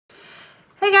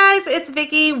Hey guys, it's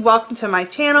Vicky. Welcome to my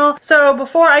channel. So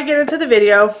before I get into the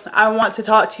video, I want to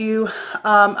talk to you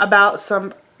about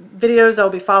some videos that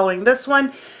will be following this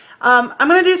one. I'm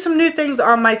going to do some new things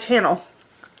on my channel.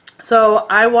 So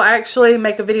I will actually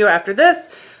make a video after this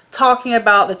talking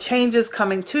about the changes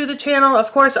coming to the channel.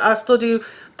 Of course, I still do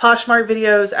Poshmark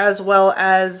videos as well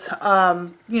as,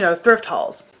 thrift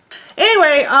hauls.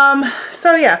 Anyway,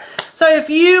 so yeah. So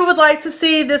if you would like to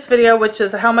see this video, which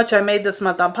is how much I made this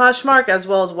month on Poshmark, as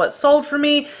well as what sold for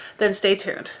me, then stay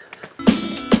tuned.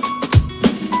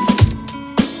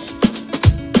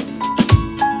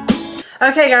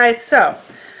 Okay guys, so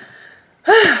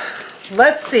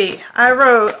let's see. I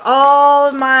wrote all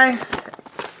of my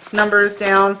numbers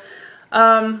down.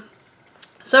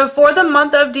 So for the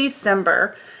month of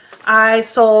December, I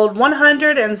sold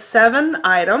 107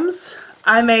 items.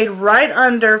 I made right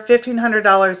under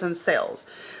 $1,500 in sales.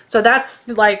 So that's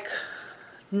like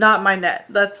not my net.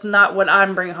 That's not what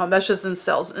I'm bringing home. That's just in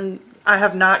sales. And I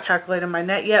have not calculated my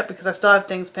net yet because I still have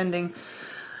things pending.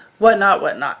 Whatnot,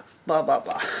 blah, blah,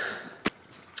 blah.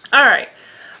 All right.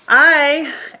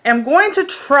 I am going to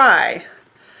try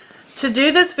to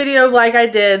do this video like I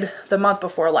did the month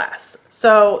before last.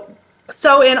 So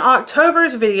in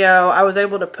October's video, I was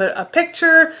able to put a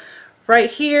picture right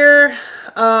here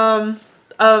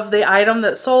of the item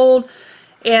that sold,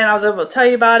 and I was able to tell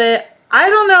you about it. I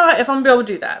don't know if I'm gonna be able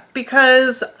to do that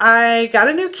because I got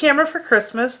a new camera for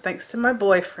Christmas thanks to my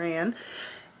boyfriend,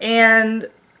 and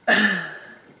I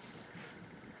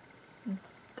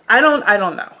don't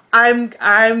know.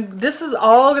 This is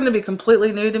all going to be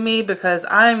completely new to me because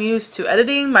I'm used to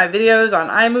editing my videos on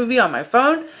iMovie on my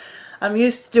phone. I'm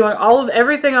used to doing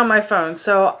everything on my phone.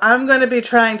 So I'm going to be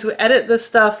trying to edit this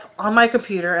stuff on my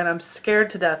computer, and I'm scared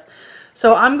to death.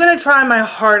 So I'm going to try my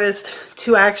hardest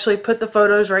to actually put the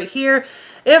photos right here.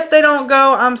 If they don't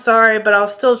go, I'm sorry, but I'll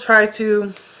still try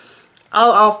to,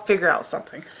 I'll figure out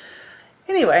something.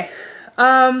 Anyway,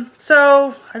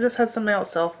 so I just had something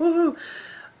else sell. Woohoo!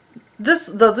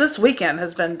 This weekend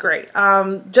has been great.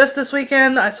 Just this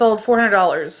weekend I sold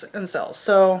 $400 in sales,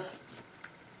 so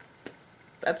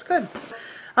that's good.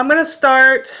 I'm gonna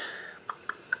start,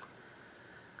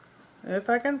 if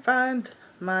I can find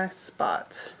my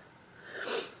spot.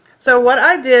 So what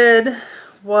I did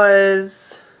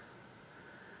was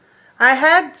I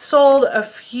had sold a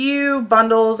few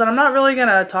bundles, and I'm not really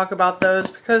gonna talk about those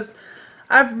because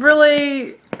I'm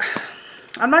not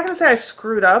gonna say I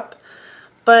screwed up,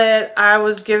 but I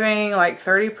was giving like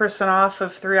 30% off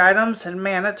of 3 items, and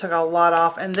man, it took a lot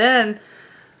off. And then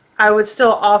I would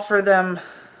still offer them,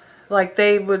 like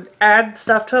they would add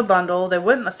stuff to a bundle. They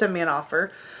wouldn't send me an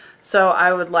offer. So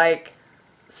I would like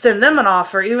send them an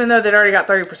offer even though they'd already got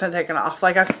 30% taken off.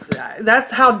 Like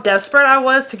that's how desperate I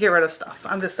was to get rid of stuff.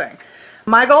 I'm just saying.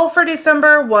 My goal for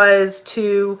December was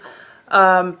to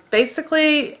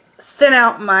basically thin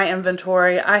out my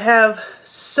inventory. I have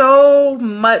so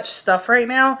much stuff right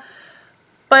now,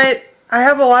 but I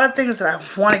have a lot of things that I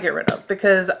want to get rid of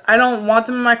because I don't want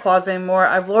them in my closet anymore.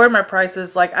 I've lowered my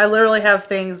prices. Like I literally have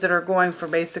things that are going for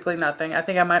basically nothing. I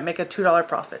think I might make a $2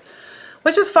 profit,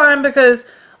 which is fine because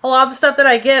a lot of the stuff that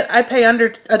I get, I pay under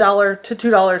 $1 to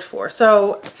 $2 for.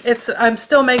 So I'm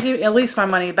still making at least my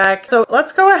money back. So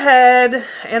let's go ahead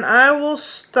and I will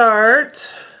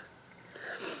start.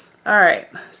 Alright,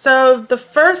 so the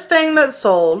first thing that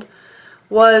sold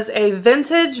was a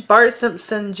vintage Bart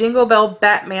Simpson Jingle Bell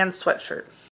Batman sweatshirt.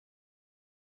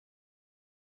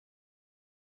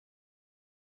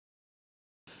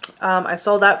 I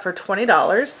sold that for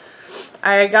 $20.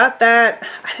 I got that.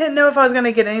 I didn't know if I was going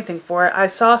to get anything for it. I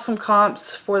saw some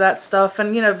comps for that stuff,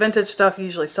 and you know, vintage stuff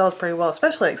usually sells pretty well,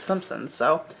 especially like Simpsons.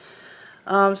 So,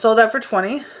 sold that for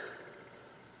 $20.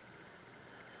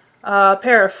 A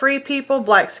pair of Free People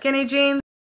black skinny jeans.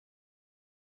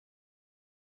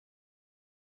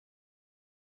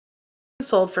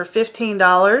 Sold for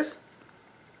 $15.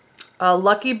 A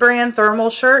Lucky Brand thermal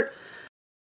shirt.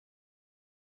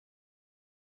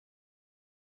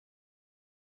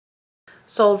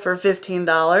 Sold for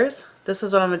 $15. This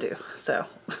is what I'm going to do. So,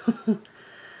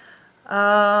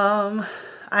 I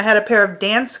had a pair of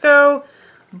Dansko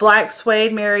black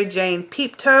suede Mary Jane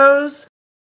peep toes.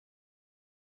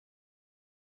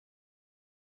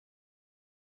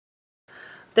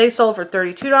 They sold for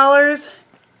 $32.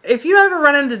 If you ever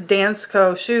run into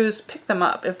Dansko shoes, pick them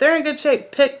up. If they're in good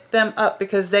shape, pick them up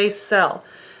because they sell.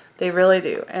 They really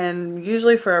do. And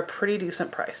usually for a pretty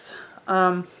decent price.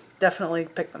 Definitely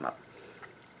pick them up.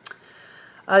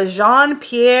 A Jean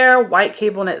Pierre white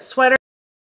cable knit sweater.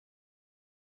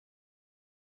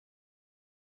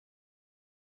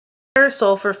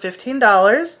 Sold for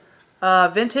 $15.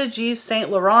 Vintage Yves Saint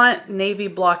Laurent navy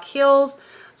block heels,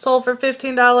 sold for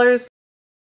 $15.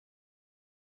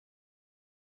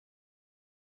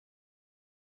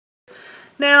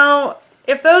 Now,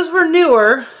 if those were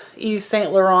newer Yves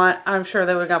Saint Laurent, I'm sure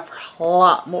they would have gone for a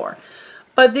lot more.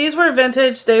 But these were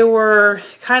vintage. They were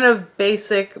kind of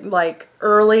basic, like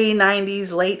early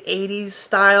 90s, late 80s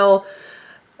style.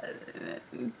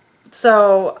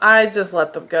 So I just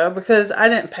let them go because I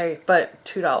didn't pay but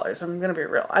 $2. I'm going to be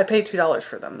real. I paid $2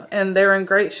 for them and they were in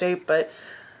great shape, but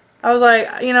I was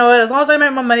like, you know what, as long as I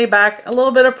make my money back, a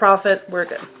little bit of profit, we're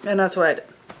good. And that's what I did.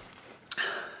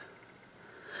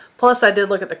 Plus I did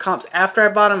look at the comps after I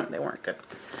bought them and they weren't good.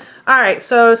 Alright,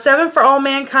 so 7 for All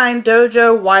Mankind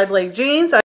Dojo wide leg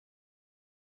jeans.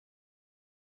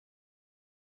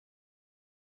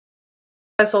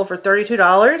 I sold for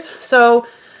 $32. So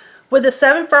with the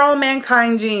 7 for All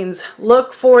Mankind jeans,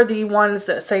 look for the ones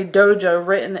that say Dojo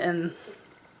written in.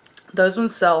 Those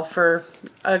ones sell for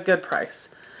a good price.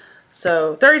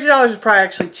 So $32 is probably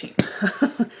actually cheap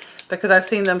because I've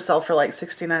seen them sell for like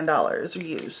 $69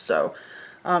 used. So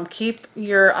keep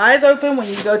your eyes open when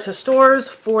you go to stores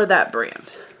for that brand.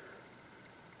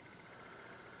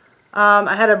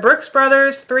 I had a Brooks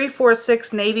Brothers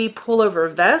 346 navy pullover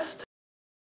vest.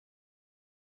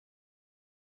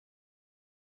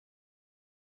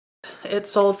 It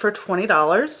sold for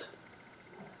 $20.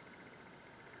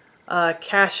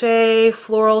 Cachet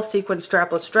floral sequin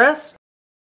strapless dress.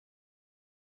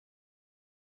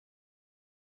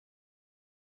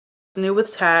 New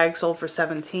with tag, sold for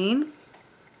 $17.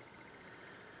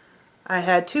 I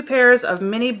had 2 pairs of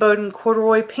mini Bowden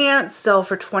corduroy pants, sell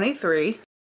for $23.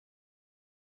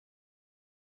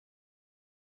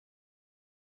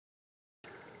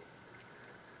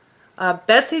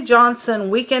 Betsy Johnson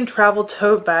weekend travel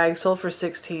tote bag, sold for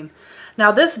 $16.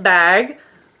 Now this bag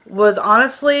was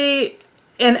honestly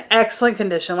in excellent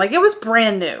condition. Like, it was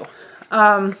brand new.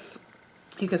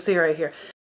 You can see right here.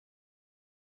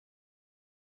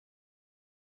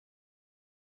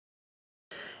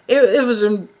 It was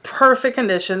in perfect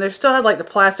condition. They still had like the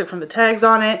plastic from the tags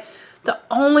on it. The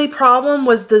only problem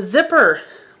was the zipper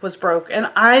was broke,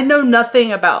 and I know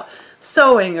nothing about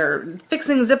sewing or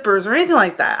fixing zippers or anything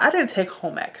like that. I didn't take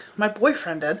home ec. My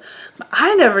boyfriend did, but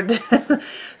I never did.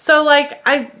 So like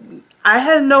I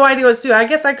had no idea what to do. I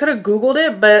guess I could have Googled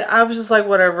it, but I was just like,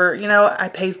 whatever, you know, I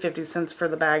paid 50 cents for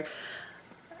the bag.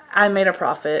 I made a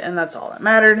profit and that's all that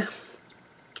mattered.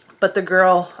 But the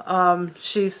girl,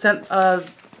 she sent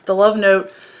the love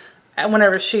note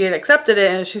whenever she had accepted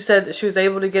it, and she said that she was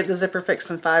able to get the zipper fixed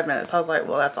in 5 minutes. I was like,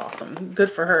 well, that's awesome.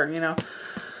 Good for her, you know.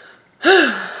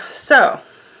 So,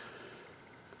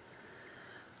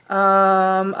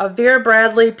 a Vera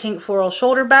Bradley pink floral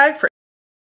shoulder bag for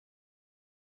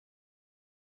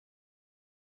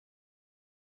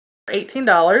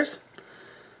 $18.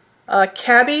 A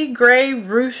Cabby gray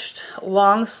ruched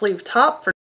long sleeve top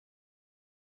for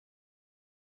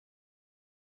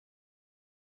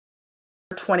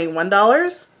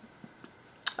 $21.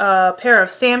 A pair of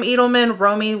Sam Edelman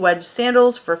Romy wedge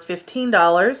sandals for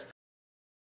 $15.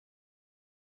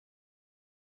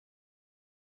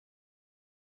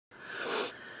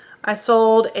 I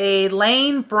sold a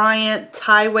Lane Bryant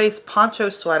tie waist poncho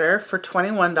sweater for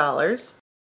 $21.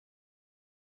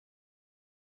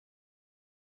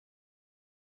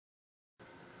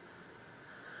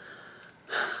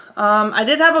 I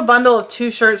did have a bundle of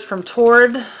 2 shirts from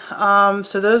Tord.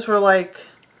 So those were like,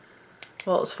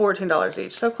 well, it was $14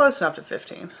 each, so close enough to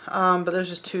 $15. But there's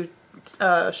just 2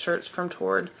 shirts from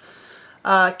Tord.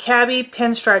 Cabby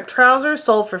pinstripe trousers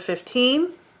sold for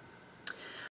 $15.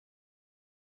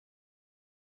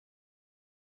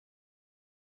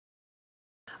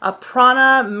 A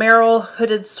Prana Merrill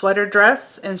hooded sweater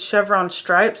dress in chevron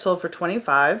stripe sold for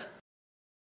 $25.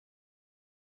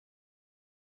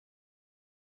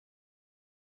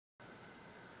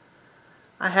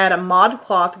 I had a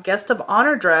ModCloth Guest of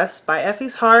Honor dress by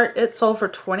Effie's Heart. It sold for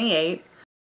 $28.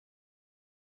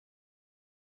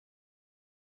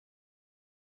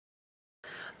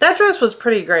 That dress was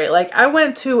pretty great. Like, I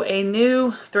went to a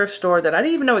new thrift store that I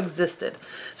didn't even know existed.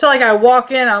 So like, I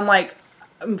walk in, I'm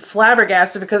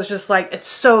flabbergasted because it's just like, it's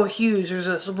so huge. There's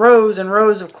just rows and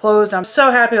rows of clothes. And I'm so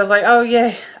happy. I was like, oh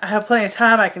yay, I have plenty of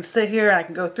time. I can sit here and I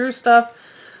can go through stuff.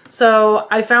 So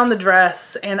I found the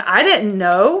dress, and I didn't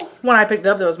know when I picked it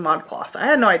up that it was ModCloth. I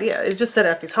had no idea. It just said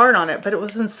Effie's Heart on it, but it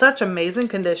was in such amazing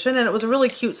condition and it was a really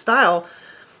cute style.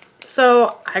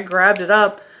 So I grabbed it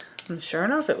up, and sure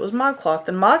enough, it was ModCloth.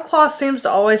 And ModCloth seems to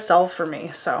always sell for me.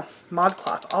 So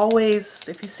ModCloth, always,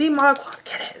 if you see ModCloth,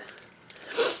 get it.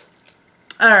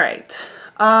 Alright,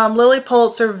 Lily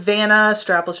Pulitzer Vanna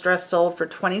strapless dress sold for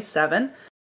 $27.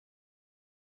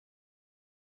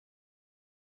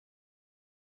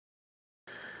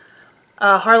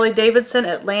 Harley Davidson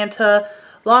Atlanta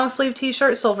long sleeve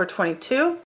t-shirt sold for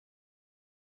 $22.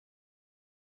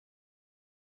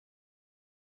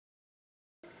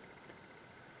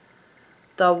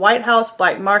 The White House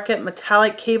Black Market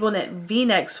metallic cable knit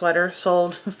v-neck sweater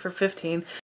sold for $15.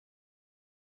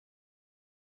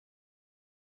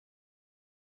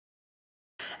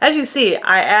 As you see,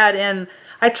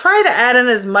 I try to add in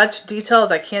as much detail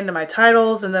as I can to my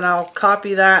titles, and then I'll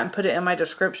copy that and put it in my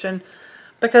description,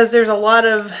 because there's a lot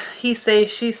of he say,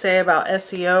 she say about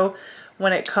SEO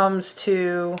when it comes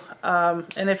to,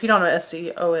 and if you don't know what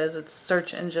SEO is, it's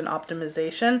search engine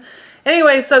optimization.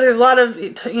 Anyway, so there's a lot of,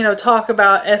 you know, talk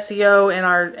about SEO in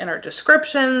our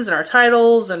descriptions and our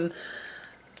titles, and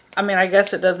I mean, I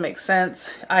guess it does make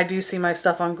sense. I do see my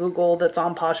stuff on Google that's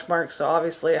on Poshmark, so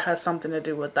obviously it has something to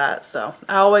do with that. So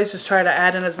I always just try to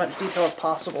add in as much detail as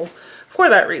possible for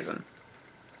that reason.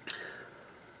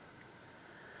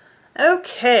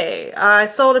 Okay, I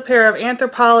sold a pair of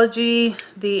Anthropologie,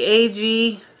 the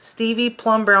AG Stevie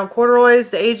Plum Brown corduroys.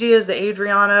 The AG is the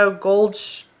Adriano Gold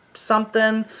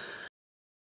something.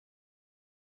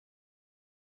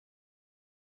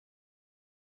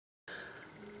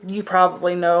 You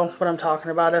probably know what I'm talking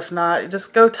about. If not,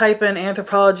 just go type in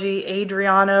Anthropologie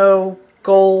Adriano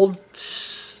Gold,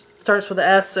 starts with an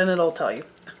S, and it'll tell you.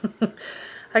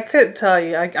 I could tell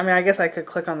you. I mean, I guess I could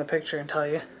click on the picture and tell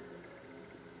you.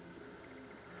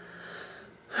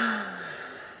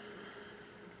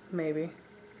 Maybe.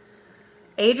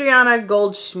 Adriana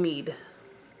Goldschmied.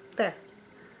 There.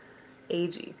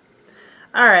 AG.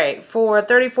 Alright, for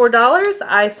 $34,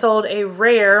 I sold a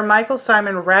rare Michael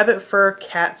Simon rabbit fur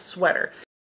cat sweater.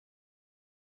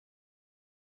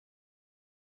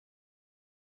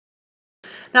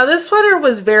 Now this sweater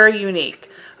was very unique.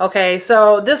 Okay,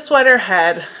 so this sweater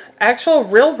had actual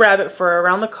real rabbit fur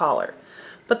around the collar.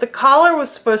 But the collar was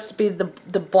supposed to be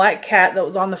the black cat that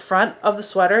was on the front of the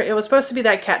sweater. It was supposed to be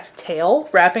that cat's tail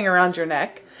wrapping around your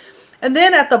neck. And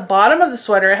then at the bottom of the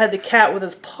sweater, it had the cat with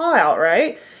his paw out,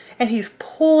 right? And he's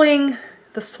pulling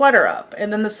the sweater up.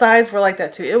 And then the sides were like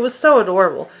that too. It was so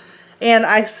adorable. And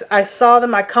I saw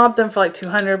them, I comped them for like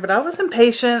 $200, but I was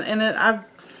impatient, and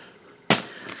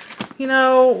you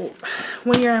know,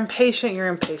 when you're impatient, you're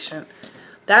impatient.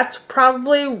 That's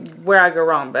probably where I go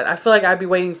wrong, but I feel like I'd be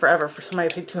waiting forever for somebody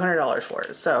to pay $200 for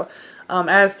it. So,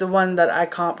 as the one that I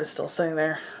comped is still sitting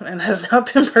there and has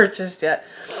not been purchased yet.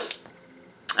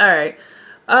 Alright.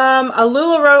 A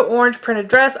LuLaRoe orange printed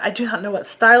dress. I do not know what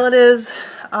style it is.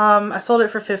 I sold it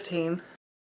for $15.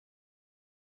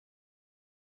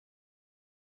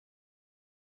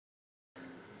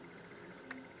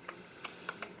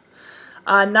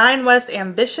 Nine West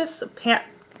Ambitious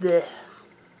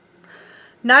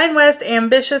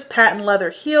patent leather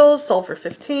heels sold for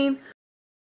 $15.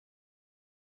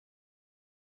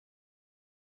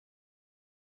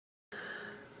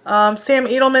 Sam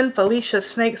Edelman Felicia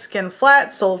snakeskin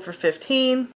flat sold for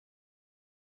 $15.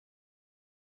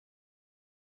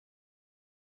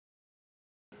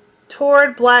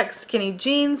 Tord black skinny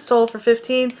jeans sold for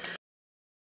 $15.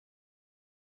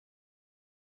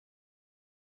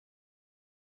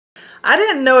 I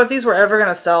didn't know if these were ever going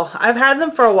to sell. I've had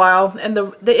them for a while, and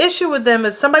the issue with them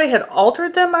is somebody had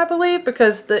altered them, I believe,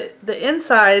 because the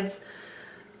insides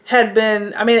had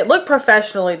been, I mean, it looked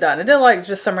professionally done. It didn't like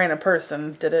just some random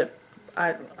person did it.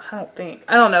 I don't think.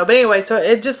 I don't know. But anyway, so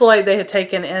it just looked like they had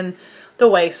taken in the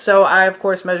waist. So I, of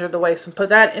course, measured the waist and put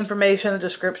that information in the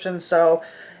description. So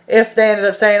if they ended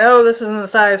up saying, oh, this isn't the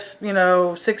size, you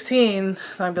know, 16,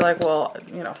 I'd be like, well,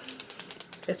 you know,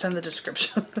 it's in the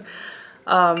description.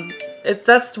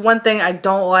 That's one thing I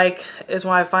don't like, is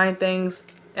when I find things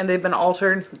and they've been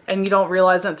altered and you don't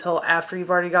realize it until after you've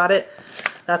already got it.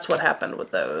 That's what happened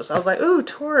with those. I was like, ooh,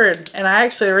 Tord. And I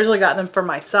actually originally got them for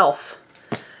myself.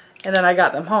 And then I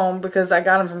got them home because I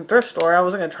got them from a thrift store. I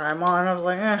wasn't going to try them on. I was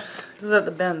like, it was at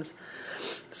the bins.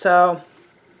 So,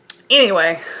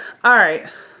 anyway. Alright.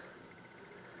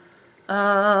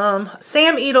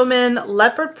 Sam Edelman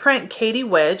leopard print Katie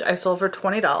wedge I sold for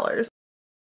 $20.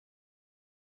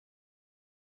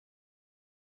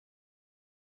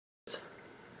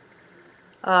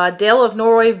 Dale of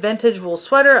Norway vintage wool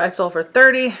sweater I sold for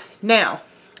 $30. Now,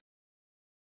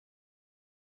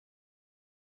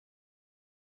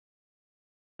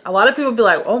 a lot of people be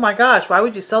like, oh my gosh, why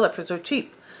would you sell that for so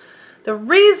cheap? The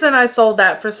reason I sold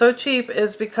that for so cheap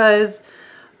is because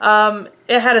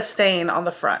it had a stain on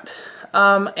the front.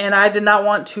 And I did not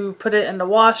want to put it in the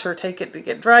wash or take it to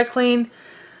get dry cleaned.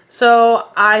 So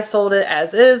I sold it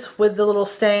as is with the little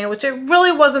stain, which it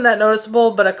really wasn't that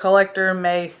noticeable, but a collector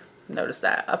may notice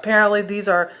that. Apparently these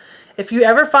are, if you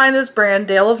ever find this brand,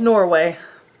 Dale of Norway,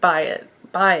 buy it.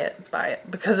 Buy it. Buy it.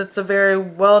 Because it's a very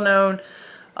well-known,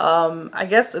 I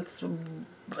guess it's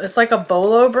like a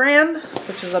Bolo brand,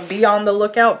 which is a Be on the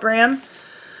Lookout brand.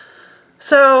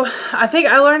 So I think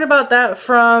I learned about that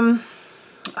from,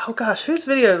 oh gosh, whose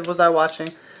video was I watching?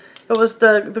 It was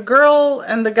the girl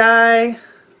and the guy,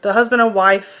 the husband and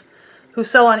wife, who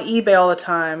sell on eBay all the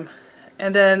time.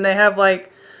 And then they have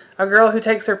like a girl who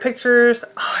takes their pictures.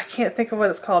 Oh, I can't think of what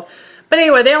it's called. But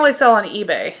anyway, they only sell on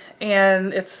eBay.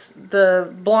 And it's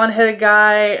the blonde-headed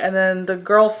guy, and then the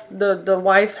girl, the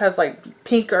wife has like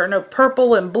pink or no,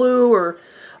 purple and blue or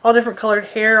all different colored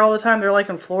hair all the time. They're like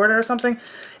in Florida or something.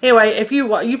 Anyway, if you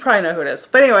probably know who it is.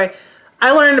 But anyway, I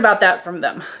learned about that from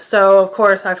them. So of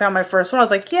course I found my first one. I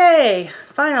was like, yay,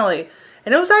 finally.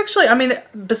 And it was actually, I mean,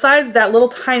 besides that little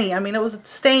tiny, I mean, it was a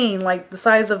stain like the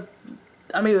size of,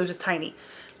 I mean, it was just tiny.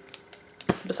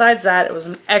 Besides that, it was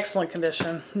in excellent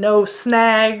condition. No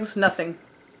snags, nothing.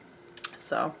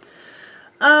 So,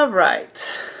 alright.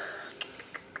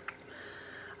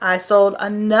 I sold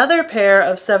another pair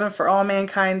of 7 for All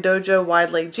Mankind Dojo wide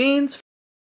leg jeans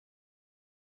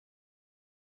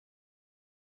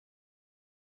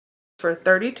for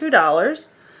 $32.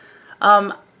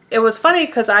 It was funny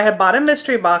because I had bought a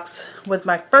mystery box with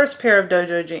my first pair of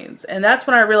Dojo jeans, and that's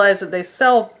when I realized that they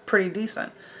sell pretty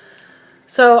decent.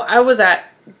 So I was at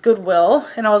Goodwill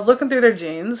and I was looking through their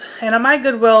jeans, and at my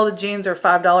Goodwill the jeans are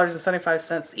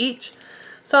 $5.75 each.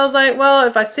 So I was like, well,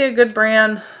 if I see a good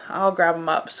brand, I'll grab them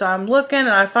up. So I'm looking and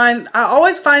I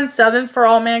always find 7 for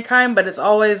All Mankind, but it's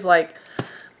always like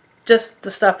just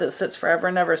the stuff that sits forever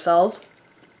and never sells.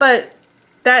 But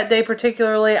that day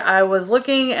particularly, I was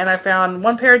looking and I found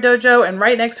one pair of Dojo, and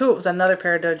right next to it was another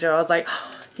pair of Dojo. I was like,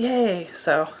 oh, yay.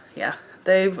 So yeah,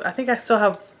 I think I still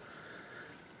have,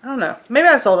 I don't know, maybe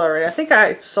I sold already. I think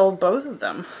I sold both of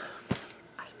them.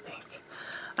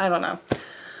 I don't know.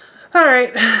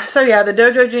 Alright, so yeah, the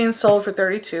Dojo jeans sold for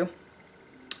 $32.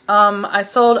 I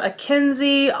sold a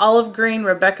Kinsey olive green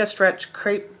Rebecca stretch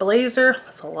crepe blazer,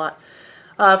 that's a lot,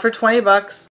 for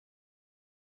 $20.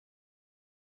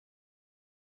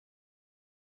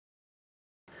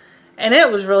 And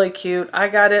it was really cute. I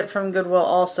got it from Goodwill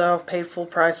also, paid full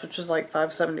price, which was like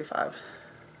 $5.75.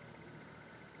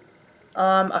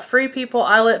 A Free People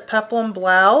Eyelet peplum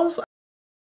blouse.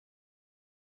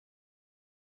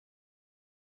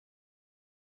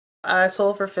 I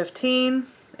sold for $15.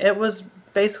 It was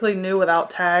basically new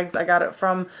without tags. I got it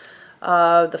from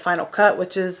the Final Cut,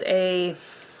 which is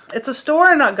it's a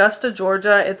store in Augusta,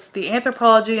 Georgia. It's the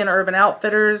Anthropology and Urban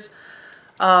Outfitters,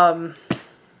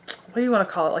 what do you want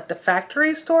to call it, like the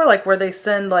factory store, like where they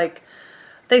send I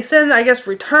guess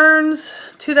returns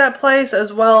to that place,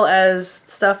 as well as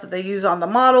stuff that they use on the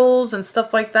models and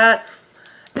stuff like that.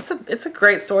 It's a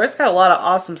great store. It's got a lot of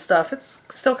awesome stuff. It's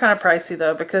still kind of pricey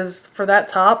though, because for that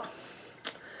top,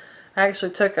 I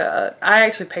actually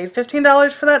paid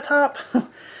 $15 for that top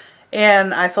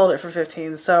and I sold it for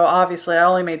 $15. So obviously I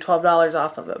only made $12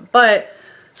 off of it. But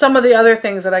some of the other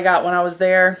things that I got when I was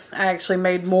there, I actually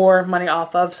made more money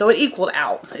off of, so it equaled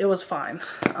out. It was fine.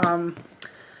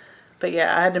 But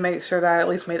yeah, I had to make sure that I at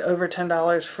least made over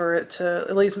 $10 for it to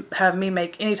at least have me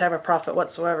make any type of profit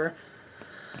whatsoever.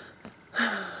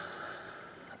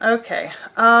 Okay,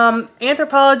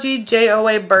 Anthropology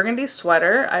JOA burgundy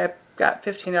sweater. I got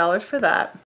 $15 for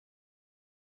that.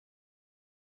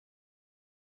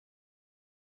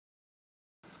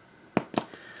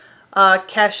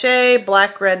 Cachet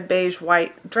black, red, beige,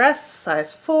 white dress,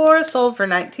 size 4, sold for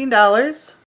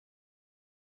 $19.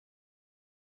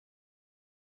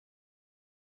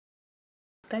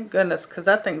 Thank goodness, because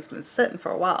that thing's been sitting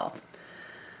for a while.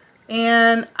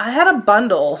 And I had a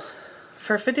bundle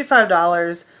for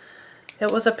 $55.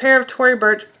 It was a pair of Tory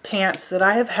Burch pants that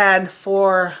I have had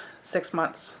for 6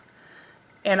 months.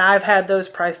 And I've had those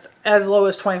priced as low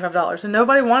as $25, and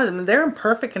nobody wanted them. They're in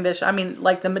perfect condition. I mean,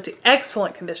 like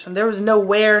excellent condition. There was no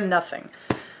wear, nothing.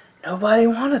 Nobody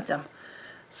wanted them.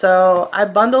 So I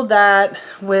bundled that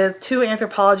with 2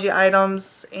 Anthropology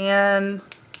items, and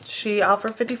she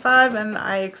offered $55 and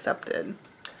I accepted.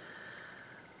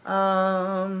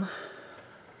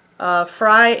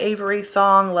 Fry Avery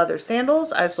thong leather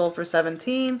sandals. I sold for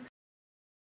 $17.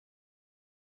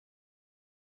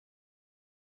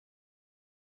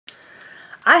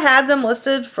 I had them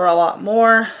listed for a lot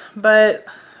more, but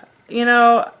you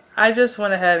know, I just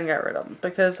went ahead and got rid of them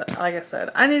because, like I said,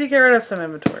 I need to get rid of some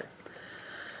inventory.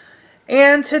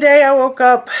 And today I woke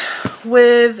up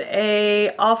with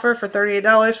a offer for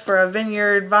 $38 for a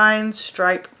vineyard vine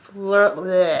stripe.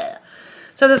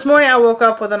 So this morning I woke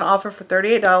up with an offer for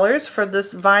 $38 for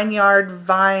this vineyard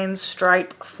vine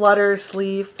stripe flutter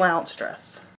sleeve flounce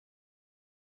dress.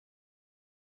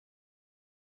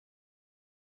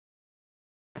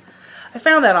 I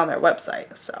found that on their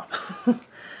website, so.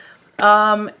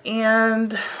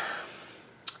 And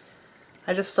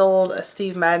I just sold a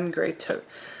Steve Madden gray tote.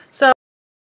 So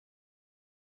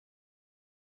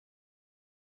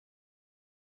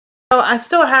I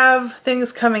still have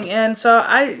things coming in, so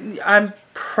I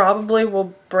probably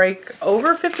will break over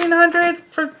 1,500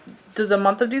 for the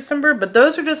month of December, but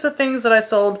those are just the things that I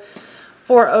sold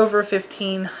for over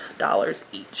 $15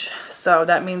 each. So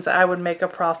that means I would make a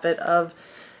profit of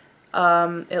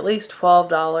at least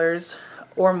 $12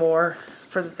 or more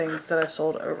for the things that I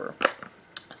sold over.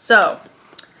 So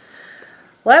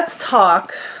let's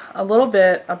talk a little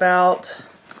bit about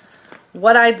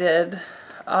what I did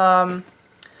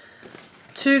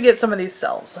to get some of these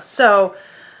sales. So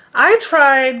I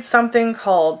tried something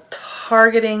called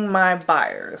targeting my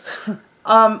buyers.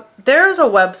 There's a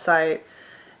website,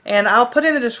 and I'll put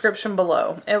in the description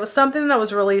below. It was something that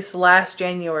was released last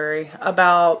January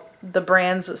about the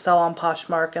brands that sell on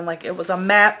Poshmark, and like it was a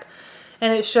map,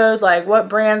 and it showed like what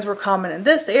brands were common in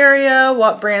this area,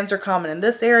 what brands are common in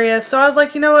this area. So I was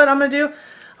like, you know what I'm gonna do?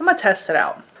 I'm gonna test it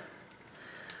out.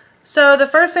 So the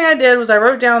first thing I did was I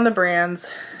wrote down the brands,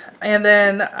 and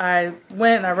then I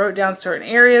went and I wrote down certain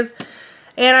areas,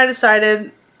 and I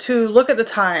decided to look at the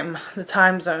time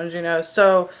zones, you know.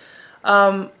 So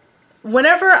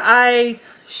whenever I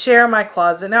share my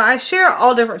closet, now I share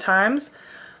all different times,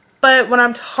 but when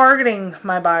I'm targeting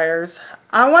my buyers,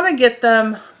 I want to get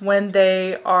them when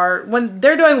they're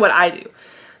doing what I do.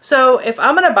 So if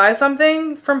I'm going to buy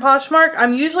something from Poshmark,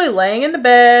 I'm usually laying in the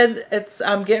bed,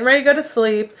 I'm getting ready to go to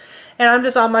sleep, and I'm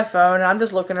just on my phone and I'm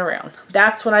just looking around.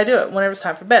 That's when I do it, whenever it's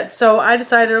time for bed. So I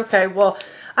decided, okay, well,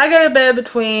 I go to bed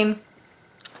between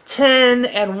 10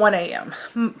 and 1 a.m.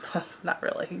 Not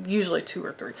really, usually 2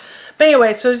 or 3. But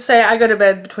anyway, so just say I go to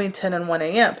bed between 10 and 1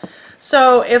 a.m.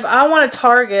 So if I want to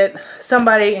target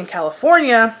somebody in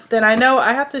California, then I know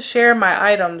I have to share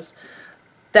my items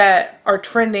that are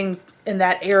trending in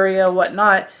that area,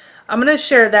 whatnot. I'm going to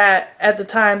share that at the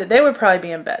time that they would probably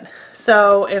be in bed.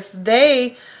 So if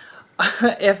they're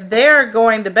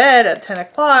going to bed at 10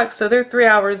 o'clock, so they're 3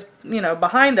 hours, you know,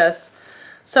 behind us.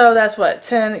 So that's what,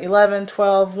 10, 11,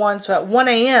 12, 1. So at 1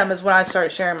 a.m. is when I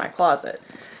start sharing my closet.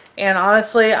 And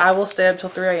honestly, I will stay up till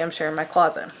 3 a.m. sharing my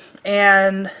closet.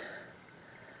 And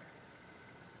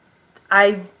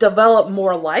I develop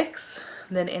more likes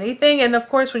than anything. And of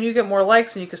course, when you get more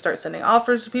likes, and you can start sending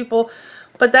offers to people.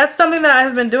 But that's something that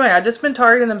I've been doing. I've just been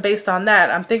targeting them based on that.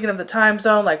 I'm thinking of the time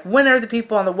zone, like when are the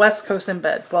people on the West Coast in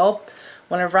bed? Well,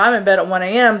 whenever I'm in bed at 1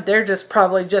 a.m., they're just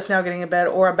probably just now getting in bed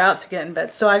or about to get in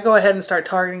bed. So I go ahead and start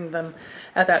targeting them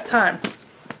at that time.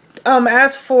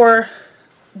 As for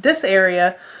this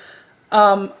area,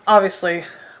 obviously,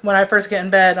 when I first get in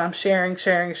bed, I'm sharing.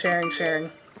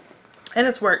 And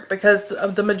it's worked because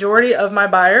the majority of my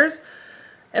buyers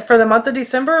for the month of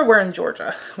December were in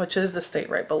Georgia, which is the state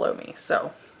right below me.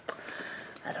 So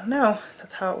I don't know.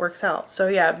 That's how it works out. So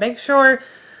yeah, make sure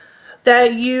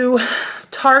that you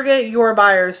target your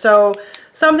buyers. So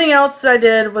something else that I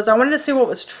did was I wanted to see what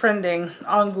was trending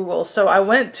on Google. So I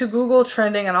went to Google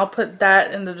Trending, and I'll put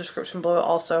that in the description below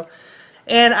also.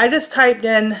 And I just typed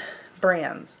in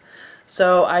brands.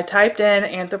 So I typed in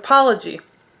Anthropologie,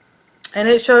 and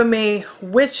it showed me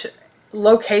which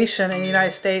location in the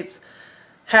United States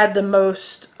had the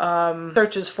most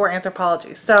searches for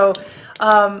Anthropologie. So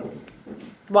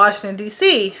Washington,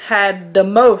 D.C. had the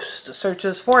most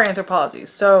searches for Anthropologie.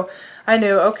 So I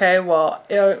knew, okay, well,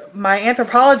 my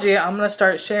Anthropologie, I'm going to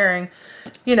start sharing,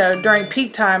 you know, during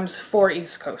peak times for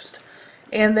East Coast.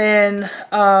 And then,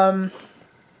 I'm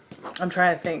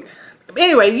trying to think.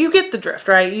 Anyway, you get the drift,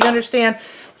 right? You understand.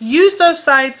 Use those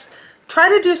sites. Try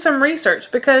to do some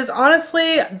research, because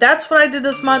honestly, that's what I did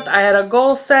this month. I had a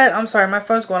goal set. I'm sorry, my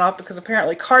phone's going off because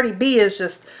apparently Cardi B is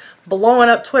just blowing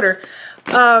up Twitter.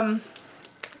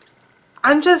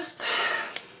 I'm just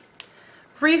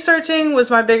researching was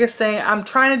my biggest thing. I'm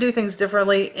trying to do things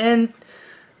differently in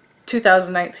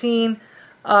 2019.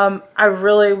 I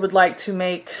really would like to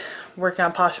make working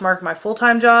on Poshmark my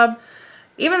full-time job.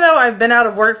 Even though I've been out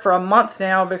of work for a month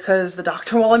now because the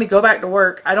doctor won't let me go back to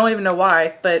work. I don't even know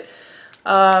why, but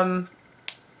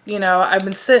you know, I've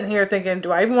been sitting here thinking,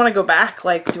 do I even want to go back?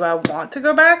 Like, do I want to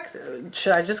go back?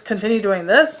 Should I just continue doing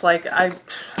this? Like, I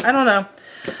don't know.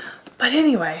 But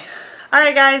anyway.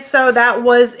 Alright guys, so that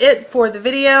was it for the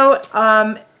video.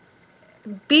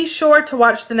 be sure to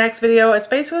watch the next video. It's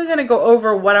basically going to go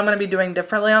over what I'm going to be doing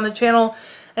differently on the channel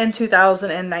in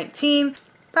 2019.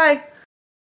 Bye.